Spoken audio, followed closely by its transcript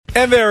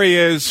And there he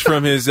is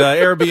from his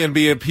Airbnb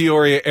in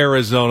Peoria,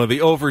 Arizona, the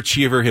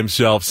overachiever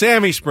himself.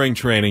 Sammy Spring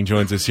Training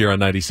joins us here on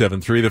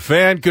 97.3 The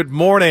Fan. Good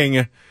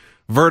morning,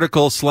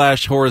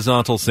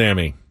 vertical/horizontal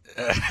Sammy.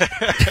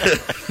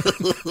 That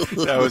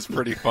was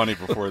pretty funny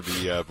before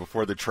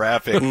the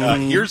traffic.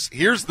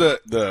 Here's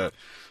the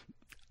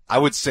I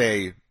would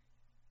say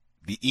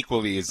the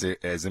equally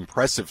as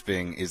impressive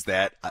thing is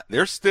that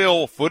there's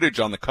still footage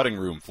on the cutting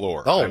room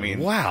floor. Oh, I mean,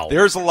 wow.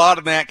 There's a lot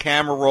of that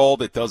camera roll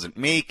that doesn't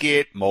make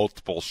it,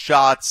 multiple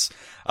shots.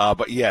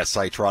 But yes,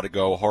 I try to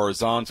go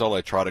horizontal.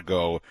 I try to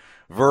go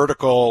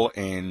vertical,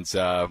 and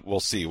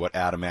we'll see what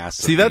Adam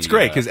asks. See, that's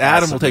great, because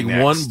Adam will take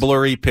one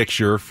blurry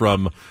picture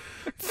from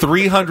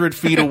 300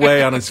 feet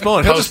away on his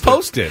phone. He'll just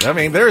post it. I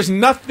mean, there's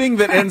nothing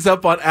that ends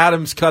up on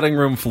Adam's cutting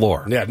room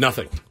floor. Yeah,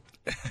 nothing.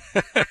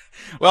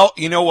 Well,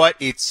 you know what?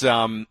 It's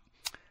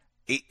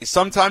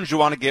sometimes you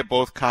want to get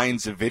both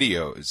kinds of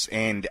videos,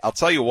 and I'll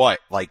tell you what,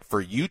 like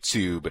for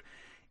YouTube,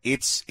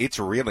 it's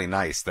really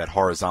nice, that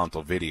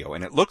horizontal video,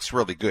 and it looks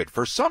really good.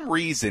 For some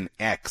reason,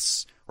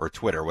 X or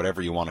Twitter,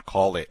 whatever you want to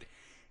call it,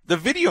 the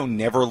video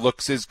never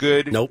looks as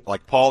good. Nope.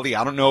 Like, Paulie,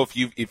 I don't know if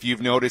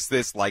you've noticed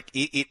this. Like,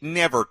 it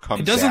never comes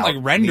out. It doesn't like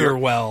render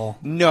well.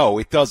 No,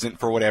 it doesn't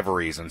for whatever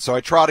reason. So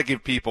I try to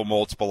give people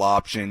multiple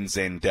options.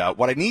 And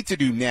what I need to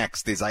do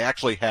next is I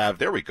actually have,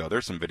 there we go.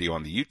 There's some video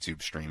on the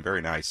YouTube stream.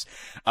 Very nice.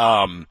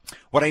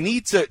 What I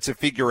need to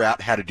figure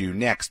out how to do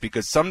next,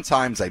 because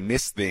sometimes I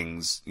miss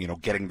things,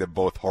 getting them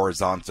both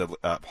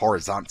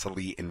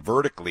horizontally and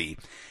vertically.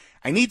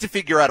 I need to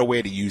figure out a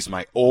way to use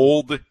my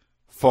old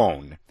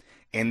phone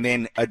and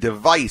then a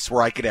device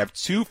where I could have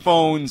two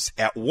phones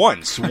at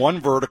once,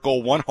 one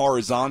vertical, one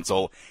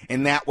horizontal,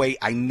 and that way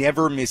I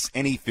never miss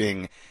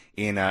anything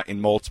in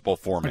multiple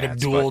formats. Like a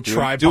dual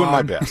tripod. Doing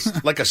my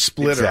best. Like a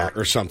splitter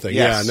Exactly. or something.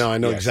 Yes. Yeah, no, I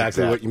know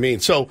exactly what you mean.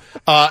 So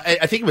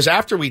I think it was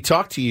after we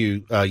talked to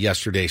you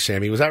yesterday,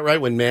 Sammy. Was that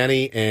right, when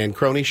Manny and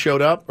Crony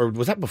showed up? Or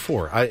was that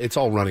before? It's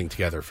all running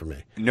together for me.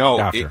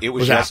 No, it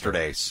was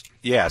yesterday's.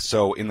 Yeah,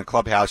 so in the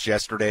clubhouse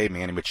yesterday,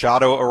 Manny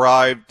Machado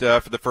arrived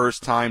for the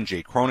first time.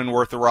 Jay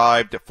Cronenworth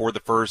arrived for the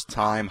first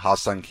time.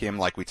 Ha-Sung Kim,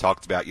 like we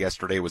talked about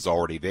yesterday, was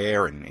already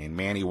there. And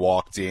Manny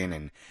walked in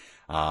and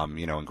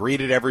and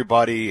greeted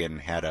everybody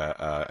and had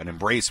an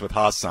embrace with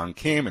Ha-Sung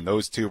Kim, and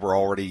those two were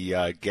already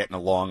getting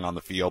along on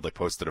the field. I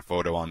posted a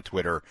photo on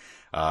Twitter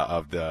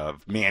of the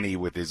Manny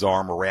with his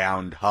arm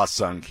around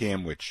Ha-Sung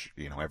Kim, which,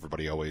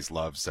 everybody always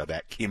loves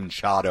that Kim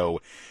Chado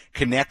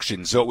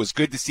connection. So it was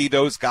good to see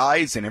those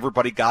guys, and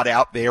everybody got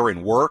out there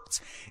and worked.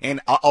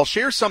 And I'll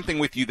share something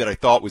with you that I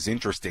thought was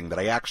interesting that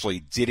I actually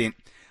didn't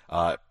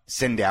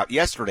send out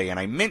yesterday, and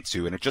I meant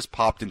to, and it just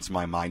popped into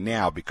my mind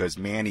now because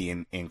Manny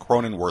and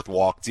Cronenworth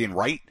walked in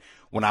right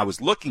when I was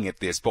looking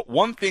at this. But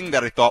one thing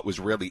that I thought was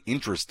really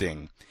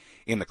interesting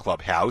in the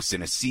clubhouse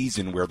in a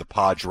season where the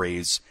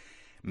Padres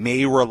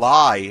may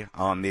rely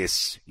on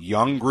this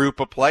young group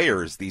of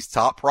players, these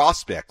top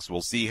prospects.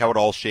 We'll see how it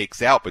all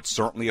shakes out, but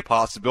certainly a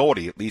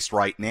possibility, at least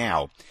right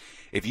now.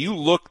 If you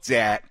looked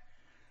at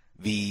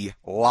the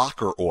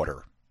locker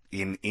order,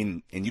 and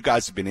you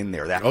guys have been in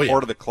there, that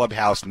part of the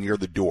clubhouse near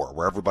the door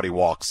where everybody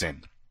walks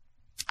in.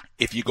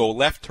 If you go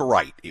left to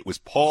right, it was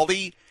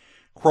Paulie,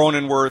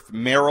 Cronenworth,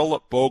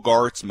 Merrill,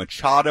 Bogarts,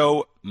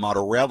 Machado,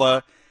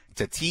 Motorella,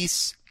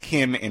 Tatis,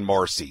 Kim, and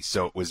Marcy.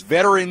 So it was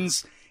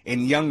veterans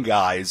and young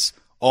guys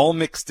all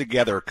mixed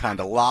together, kind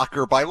of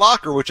locker by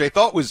locker, which I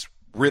thought was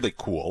really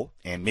cool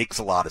and makes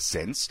a lot of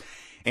sense.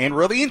 And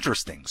really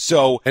interesting.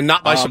 So, and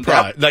not by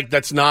surprise.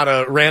 That's not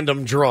a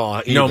random draw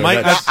either. No,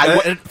 Mike.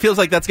 It feels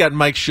like that's got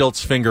Mike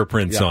Schultz's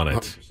fingerprints on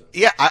it.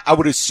 Yeah, I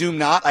would assume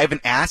not. I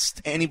haven't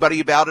asked anybody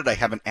about it. I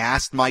haven't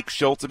asked Mike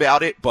Schultz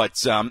about it,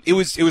 but it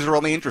was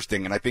really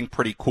interesting and I think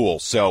pretty cool.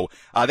 So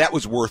that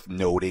was worth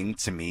noting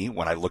to me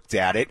when I looked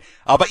at it.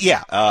 But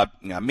yeah,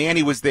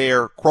 Manny was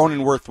there,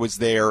 Cronenworth was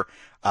there.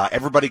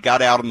 Everybody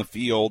got out on the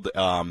field.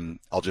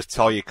 I'll just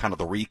tell you kind of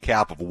the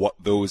recap of what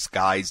those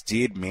guys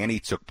did. Manny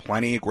took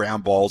plenty of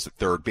ground balls at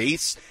third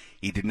base.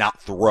 He did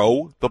not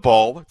throw the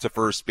ball to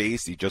first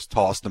base. He just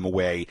tossed them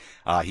away.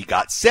 He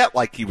got set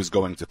like he was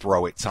going to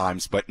throw at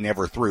times, but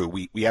never threw.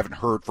 We haven't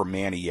heard from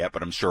Manny yet,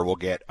 but I'm sure we'll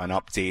get an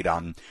update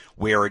on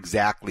where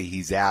exactly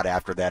he's at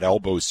after that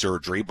elbow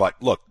surgery. But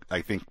look,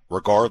 I think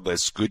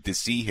regardless, good to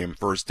see him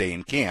first day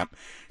in camp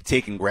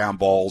taking ground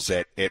balls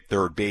at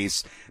third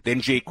base.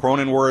 Then Jake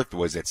Cronenworth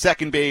was at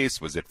second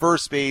base, was at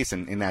first base,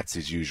 and that's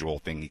his usual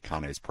thing. He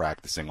kind of is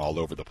practicing all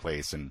over the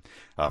place. And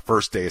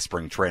first day of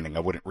spring training,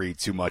 I wouldn't read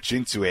too much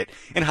into it.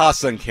 And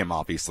Ha-Sung Kim,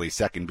 obviously,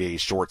 second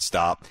base,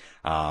 shortstop.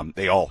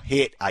 They all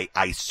hit.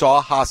 I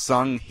saw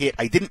Ha-Sung hit.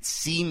 I didn't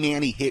see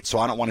Manny hit, so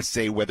I don't want to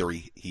say whether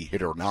he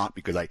hit or not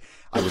because I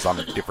was on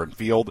a different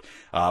field.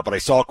 But I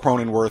saw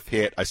Cronenworth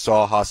hit. I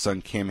saw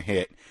Ha-Sung Kim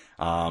hit.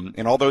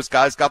 And all those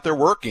guys got their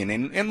work in.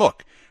 And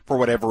look, for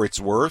whatever it's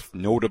worth,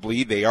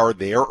 notably, they are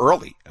there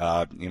early.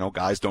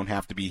 Guys don't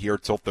have to be here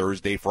till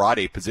Thursday,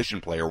 Friday, position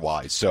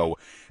player-wise. So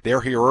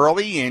they're here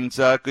early, and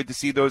good to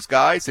see those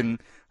guys. And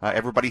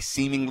everybody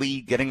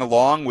seemingly getting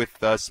along with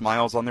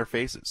smiles on their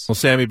faces. Well,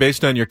 Sammy,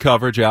 based on your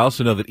coverage, I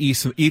also know that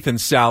Ethan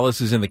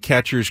Salas is in the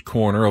catcher's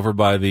corner over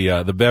by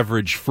the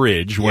beverage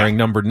fridge, wearing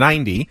number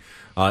 90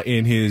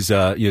 in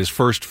his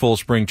first full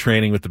spring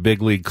training with the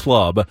big league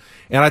club.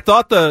 And I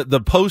thought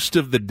the post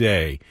of the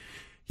day,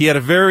 he had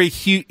a very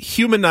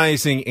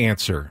humanizing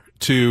answer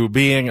to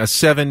being a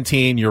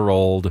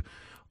 17-year-old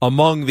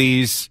among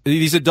these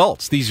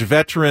adults, these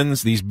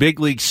veterans, these big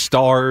league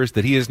stars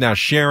that he is now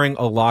sharing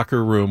a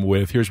locker room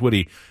with. Here's what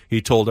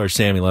he told our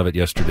Sammy Levitt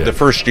yesterday. The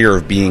first year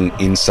of being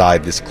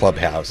inside this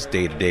clubhouse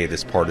day to day,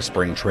 this part of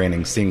spring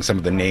training, seeing some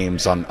of the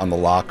names on the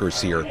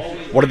lockers here,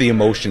 what are the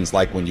emotions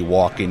like when you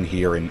walk in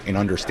here and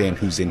understand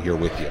who's in here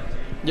with you?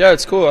 Yeah,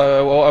 it's cool.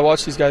 I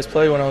watched these guys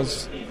play when I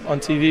was on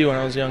TV when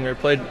I was younger.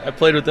 I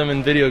played with them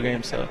in video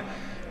games, so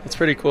it's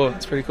pretty cool.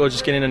 It's pretty cool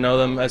just getting to know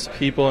them as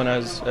people and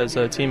as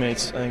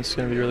teammates. I think it's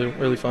going to be really,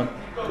 really fun.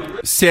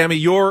 Sammy,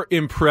 your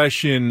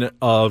impression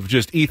of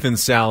just Ethan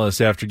Salas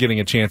after getting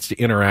a chance to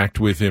interact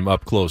with him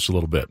up close a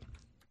little bit?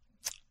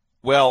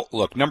 Well,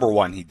 look, number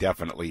one, he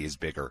definitely is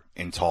bigger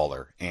and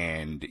taller,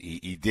 and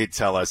he did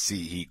tell us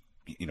he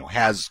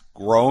has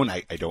grown.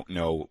 I don't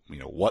know,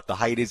 what the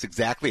height is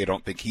exactly. I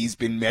don't think he's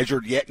been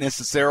measured yet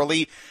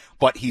necessarily,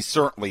 but he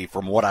certainly,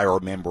 from what I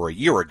remember a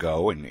year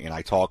ago, and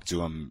I talked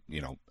to him,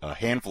 a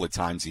handful of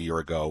times a year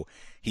ago,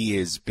 he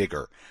is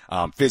bigger,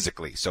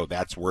 physically. So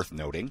that's worth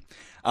noting.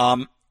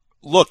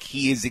 Look,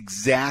 he is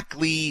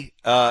exactly,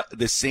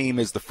 the same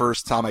as the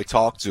first time I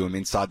talked to him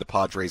inside the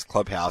Padres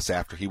clubhouse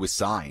after he was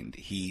signed.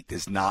 He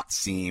does not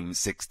seem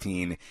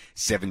 16,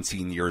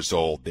 17 years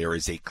old. There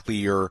is a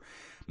clear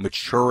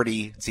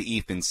maturity to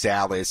Ethan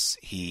Salas.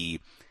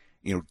 He,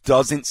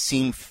 doesn't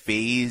seem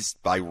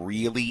fazed by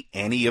really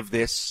any of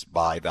this,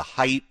 by the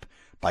hype,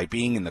 by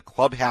being in the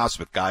clubhouse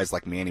with guys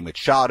like Manny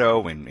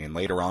Machado and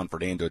later on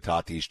Fernando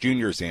Tatis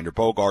Jr., Xander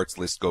Bogaerts,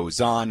 list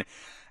goes on.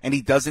 And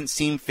he doesn't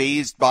seem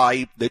fazed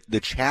by the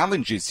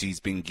challenges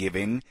he's been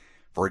given.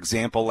 For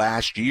example,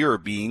 last year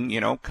being,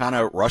 kind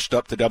of rushed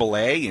up to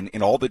Double-A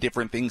and all the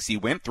different things he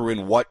went through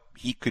and what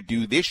he could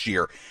do this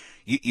year.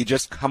 You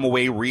just come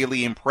away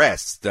really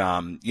impressed.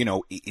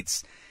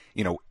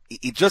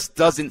 It just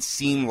doesn't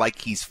seem like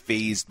he's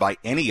fazed by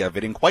any of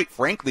it. And quite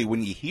frankly,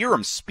 when you hear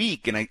him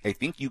speak, and I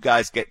think you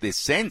guys get this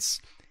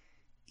sense,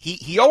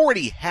 he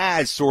already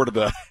has sort of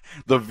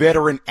the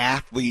veteran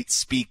athlete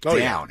speak down.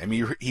 Yeah. I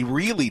mean, he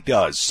really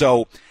does.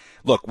 So,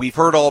 look, we've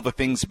heard all the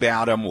things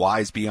about him,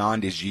 wise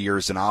beyond his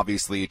years, and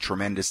obviously a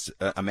tremendous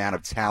amount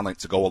of talent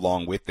to go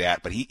along with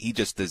that. But he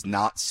just does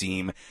not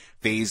seem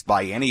fazed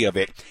by any of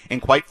it.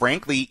 And quite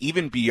frankly,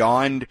 even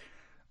beyond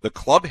the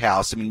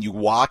clubhouse, I mean, you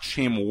watch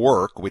him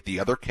work with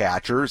the other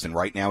catchers, and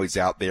right now he's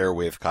out there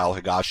with Kyle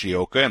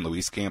Higashioka and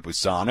Luis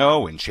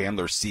Campusano and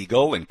Chandler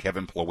Siegel and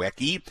Kevin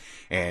Plawecki.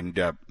 And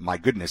my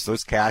goodness,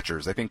 those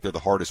catchers, I think they're the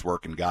hardest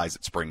working guys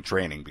at spring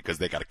training because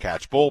they got to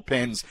catch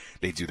bullpens,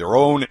 they do their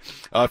own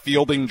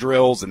fielding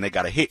drills, and they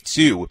got to hit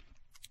too.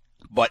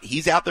 But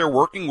he's out there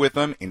working with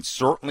them, and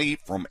certainly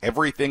from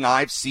everything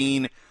I've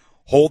seen,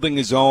 holding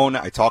his own.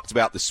 I talked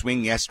about the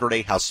swing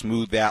yesterday, how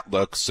smooth that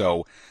looks.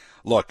 So,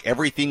 look,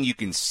 everything you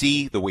can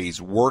see, the way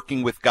he's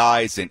working with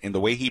guys and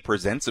the way he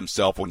presents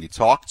himself when you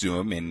talk to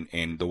him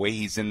and the way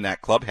he's in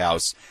that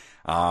clubhouse,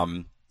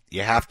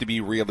 you have to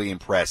be really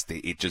impressed.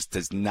 It just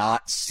does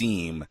not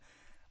seem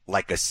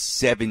like a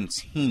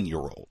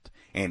 17-year-old.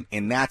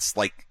 And that's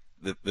like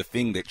the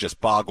thing that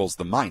just boggles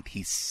the mind.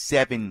 He's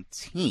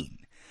 17.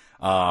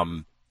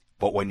 But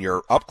when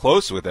you're up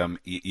close with him,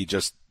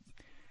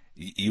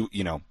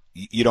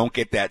 you don't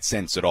get that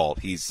sense at all.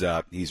 He's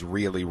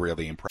really,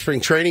 really impressive. Spring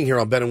training here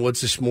on Ben and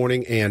Woods this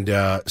morning. And,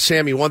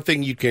 Sammy, one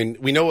thing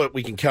we know what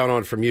we can count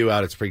on from you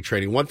out at spring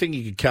training. One thing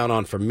you can count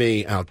on from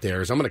me out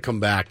there is I'm going to come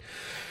back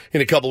in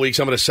a couple of weeks.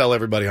 I'm going to sell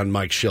everybody on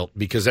Mike Schilt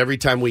because every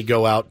time we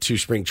go out to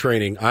spring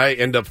training, I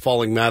end up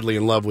falling madly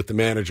in love with the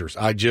managers.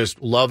 I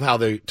just love how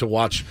to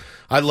watch.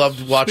 I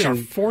loved watching. Our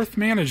fourth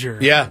manager.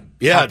 Yeah.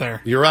 Out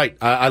there. You're right.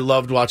 I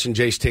loved watching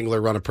Jace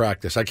Tingler run a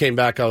practice. I came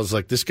back. I was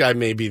like, this guy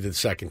may be the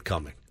second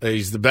coming.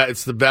 He's the best.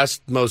 It's the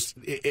best, most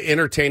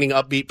entertaining,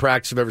 upbeat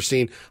practice I've ever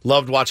seen.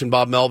 Loved watching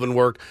Bob Melvin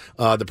work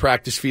the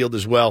practice field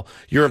as well.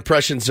 Your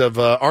impressions of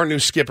our new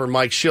skipper,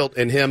 Mike Schilt,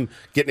 and him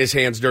getting his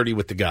hands dirty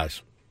with the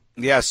guys?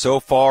 Yeah, so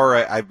far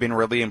I've been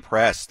really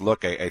impressed.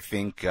 Look, I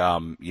think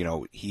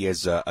he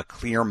has a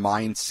clear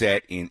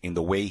mindset in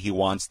the way he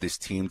wants this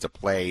team to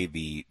play,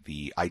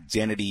 the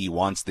identity he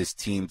wants this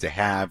team to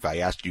have. I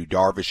asked you,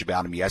 Darvish,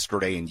 about him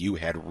yesterday, and you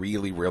had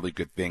really, really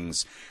good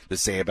things to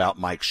say about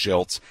Mike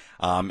Schilt.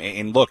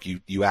 And look,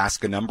 you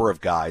ask a number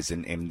of guys,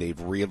 and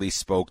they've really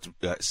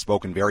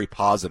spoken very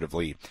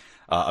positively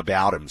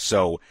about him.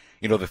 So,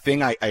 the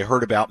thing I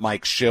heard about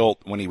Mike Schilt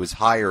when he was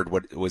hired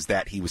was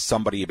that he was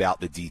somebody about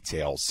the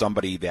details,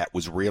 somebody that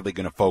was really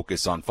going to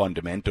focus on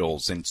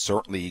fundamentals, and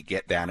certainly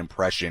get that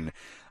impression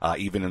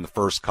even in the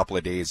first couple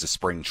of days of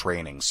spring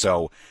training.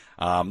 So,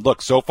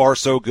 look, so far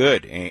so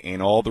good,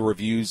 and all the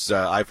reviews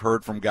I've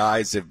heard from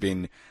guys have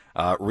been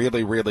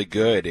really, really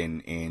good,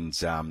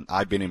 and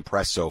I've been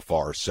impressed so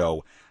far.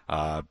 So,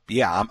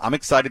 I'm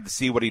excited to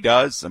see what he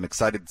does. I'm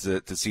excited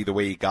to see the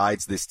way he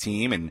guides this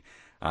team. And,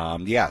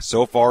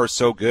 so far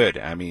so good.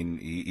 I mean,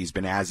 he's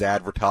been as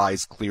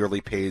advertised,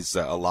 clearly pays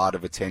a lot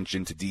of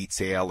attention to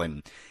detail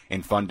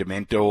and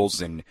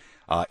fundamentals and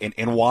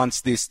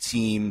wants this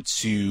team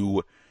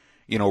to,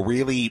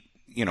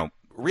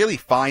 really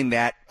find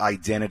that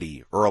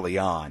identity early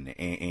on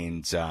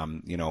and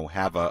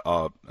have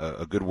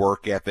a good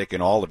work ethic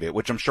and all of it,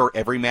 which I'm sure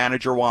every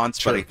manager wants.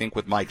 Sure. But I think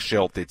with Mike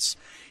Schilt,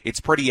 it's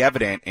pretty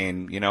evident.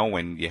 And,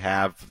 when you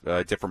have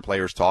different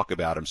players talk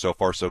about him, so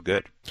far so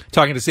good.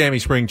 Talking to Sammy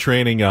Spring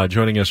Training,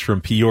 joining us from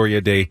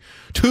Peoria, day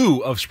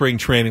 2 of spring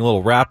training, a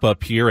little wrap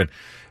up here. And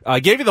I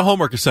gave you the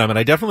homework assignment.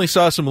 I definitely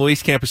saw some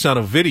Luis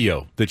Campusano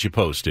video that you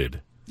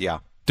posted. Yeah.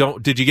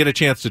 Did you get a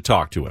chance to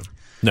talk to him?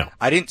 No,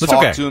 I didn't talk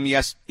to him.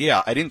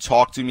 I didn't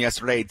talk to him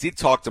yesterday. I did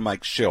talk to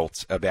Mike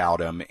Schilt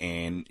about him,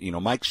 and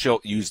Mike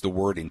Schilt used the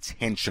word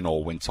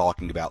intentional when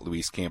talking about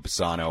Luis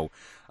Campusano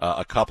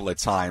a couple of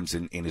times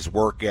in his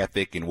work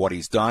ethic and what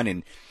he's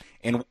done.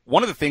 And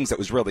one of the things that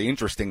was really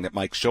interesting that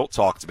Mike Schilt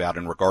talked about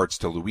in regards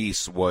to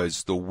Luis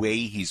was the way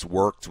he's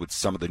worked with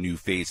some of the new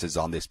faces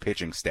on this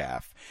pitching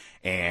staff,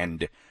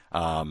 and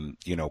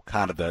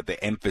kind of the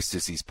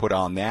emphasis he's put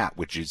on that,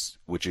 which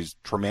is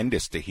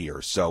tremendous to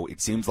hear. So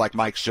it seems like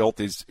Mike Schilt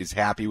is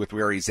happy with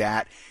where he's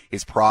at,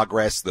 his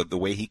progress, the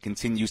way he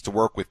continues to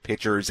work with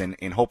pitchers,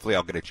 and hopefully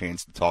I'll get a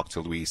chance to talk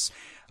to Luis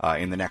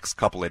in the next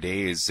couple of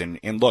days. And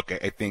look,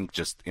 I think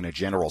just in a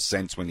general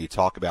sense, when you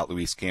talk about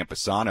Luis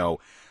Campusano,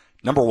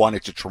 number one,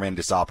 it's a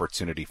tremendous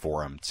opportunity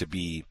for him to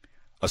be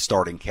a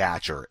starting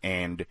catcher.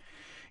 And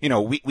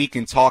we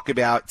can talk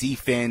about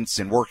defense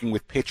and working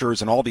with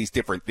pitchers and all these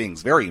different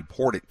things, very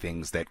important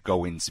things that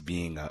go into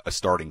being a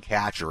starting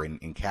catcher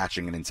and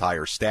catching an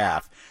entire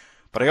staff.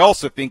 But I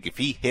also think if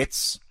he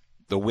hits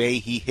the way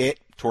he hit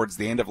towards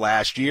the end of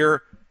last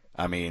year,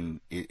 I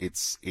mean,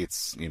 it's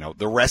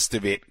the rest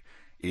of it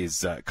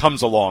is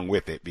comes along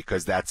with it,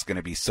 because that's going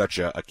to be such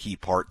a key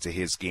part to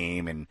his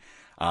game. And,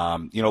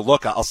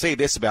 look, I'll say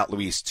this about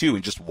Luis too,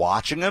 and just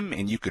watching him,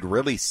 and you could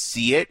really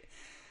see it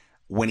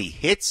when he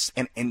hits,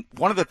 and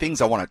one of the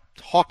things I want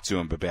to talk to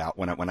him about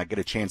when I get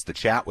a chance to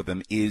chat with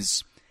him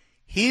is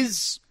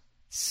his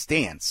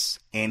stance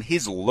and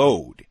his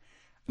load.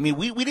 I mean,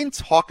 we didn't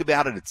talk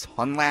about it a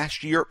ton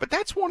last year, but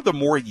that's one of the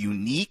more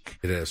unique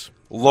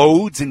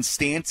loads and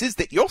stances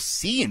that you'll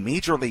see in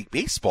Major League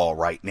Baseball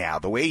right now.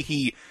 The way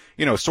he,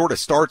 sort of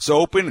starts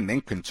open and then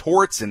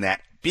contorts and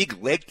that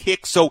big leg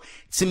kick. So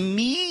to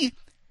me,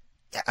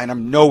 and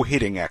I'm no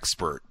hitting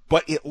expert,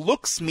 but it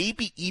looks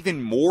maybe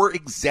even more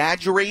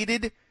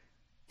exaggerated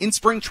in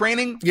spring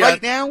training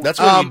right now. That's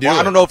when you do it.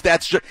 I don't know if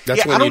that's just.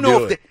 I don't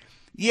know if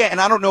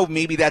and I don't know if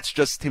maybe that's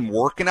just him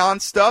working on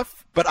stuff.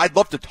 But I'd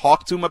love to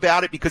talk to him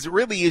about it, because it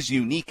really is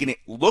unique, and it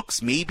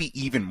looks maybe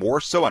even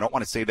more so. I don't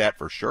want to say that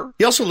for sure.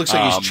 He also looks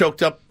like he's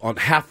choked up on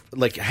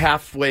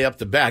halfway up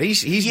the bat.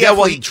 He's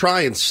definitely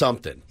trying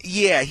something.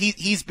 Yeah,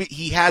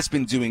 he has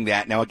been doing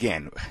that. Now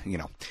again,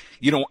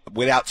 you don't,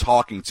 without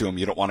talking to him,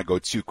 you don't want to go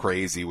too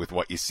crazy with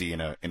what you see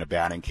in a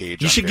batting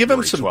cage. You should give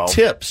him some 12.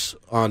 tips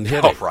on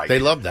hitting. Oh, right. They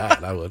love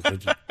that. I would.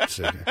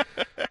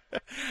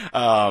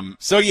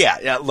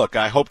 Look,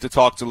 I hope to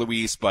talk to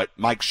Luis, but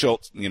Mike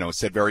Schilt,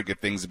 said very good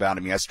things about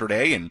him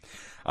yesterday, and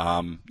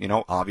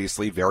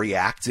obviously very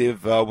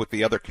active with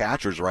the other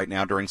catchers right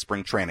now during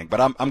spring training. But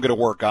I'm going to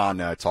work on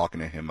talking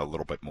to him a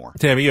little bit more.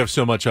 Tammy, you have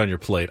so much on your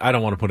plate. I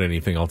don't want to put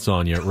anything else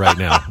on you right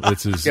now.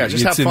 It's just have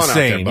fun insane. Out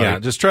there, buddy. Yeah,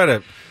 just try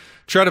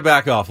to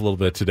back off a little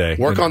bit today.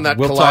 Work on that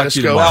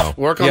kaleidoscope.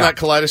 Work on that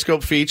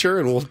kaleidoscope feature,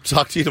 and we'll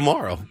talk to you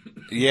tomorrow.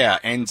 Yeah,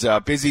 and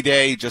busy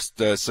day,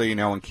 just so you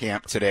know, in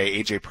camp today.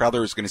 A.J.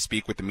 Preller is going to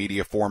speak with the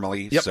media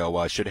formally,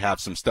 so should have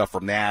some stuff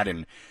from that.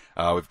 And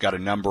we've got a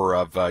number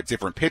of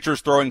different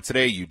pitchers throwing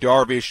today. Yu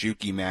Darvish,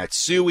 Yuki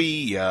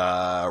Matsui,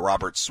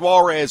 Robert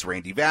Suarez,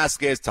 Randy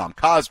Vasquez, Tom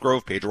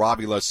Cosgrove, Pedro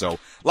Avila. So a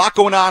lot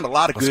going on, a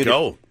lot of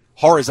good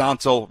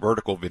horizontal,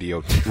 vertical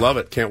video. Love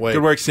it. Can't wait.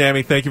 Good work,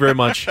 Sammy. Thank you very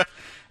much.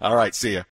 All right, see ya.